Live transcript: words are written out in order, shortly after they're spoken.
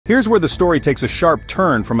Here's where the story takes a sharp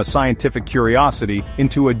turn from a scientific curiosity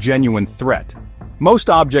into a genuine threat. Most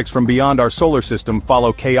objects from beyond our solar system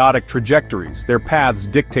follow chaotic trajectories, their paths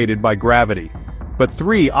dictated by gravity. But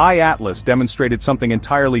 3I Atlas demonstrated something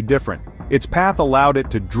entirely different. Its path allowed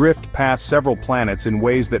it to drift past several planets in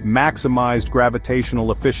ways that maximized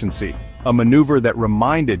gravitational efficiency, a maneuver that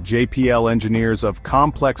reminded JPL engineers of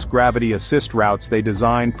complex gravity assist routes they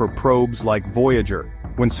designed for probes like Voyager.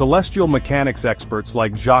 When celestial mechanics experts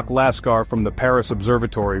like Jacques Laskar from the Paris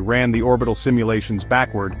Observatory ran the orbital simulations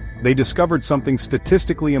backward, they discovered something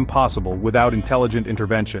statistically impossible without intelligent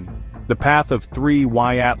intervention. The path of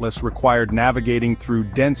 3I Atlas required navigating through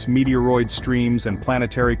dense meteoroid streams and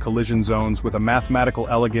planetary collision zones with a mathematical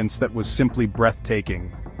elegance that was simply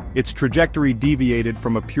breathtaking. Its trajectory deviated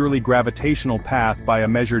from a purely gravitational path by a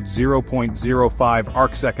measured 0.05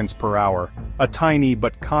 arcseconds per hour, a tiny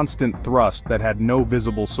but constant thrust that had no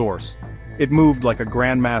visible source. It moved like a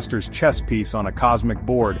grandmaster's chess piece on a cosmic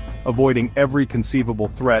board, avoiding every conceivable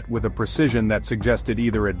threat with a precision that suggested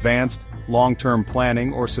either advanced, long-term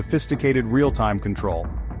planning or sophisticated real-time control.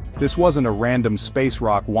 This wasn't a random space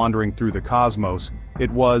rock wandering through the cosmos, it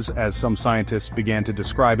was, as some scientists began to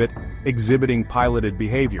describe it, exhibiting piloted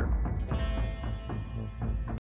behavior.